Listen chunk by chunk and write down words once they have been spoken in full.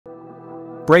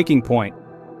Breaking point.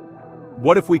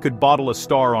 What if we could bottle a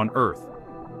star on Earth?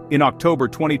 In October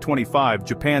 2025,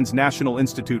 Japan's National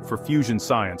Institute for Fusion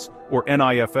Science, or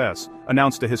NIFS,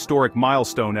 announced a historic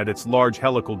milestone at its Large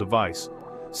Helical device.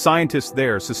 Scientists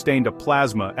there sustained a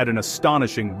plasma at an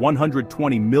astonishing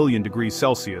 120 million degrees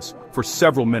Celsius for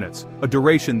several minutes, a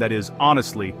duration that is,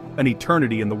 honestly, an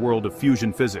eternity in the world of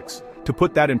fusion physics. To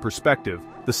put that in perspective,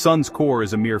 the Sun's core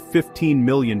is a mere 15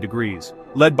 million degrees.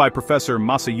 Led by Professor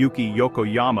Masayuki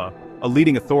Yokoyama, a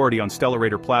leading authority on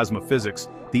stellarator plasma physics,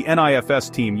 the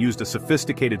NIFS team used a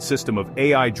sophisticated system of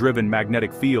AI-driven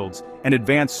magnetic fields and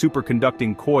advanced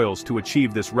superconducting coils to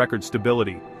achieve this record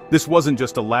stability. This wasn't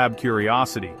just a lab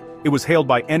curiosity. It was hailed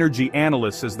by energy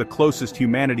analysts as the closest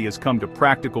humanity has come to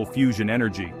practical fusion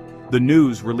energy. The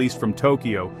news, released from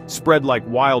Tokyo, spread like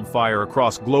wildfire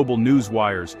across global news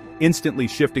wires, instantly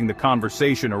shifting the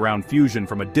conversation around fusion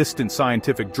from a distant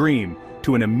scientific dream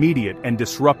to an immediate and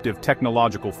disruptive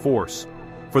technological force.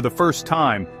 For the first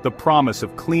time, the promise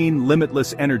of clean,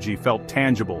 limitless energy felt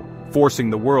tangible, forcing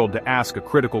the world to ask a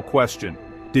critical question.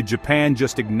 Did Japan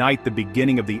just ignite the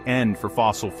beginning of the end for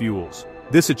fossil fuels?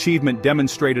 This achievement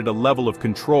demonstrated a level of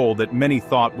control that many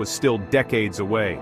thought was still decades away.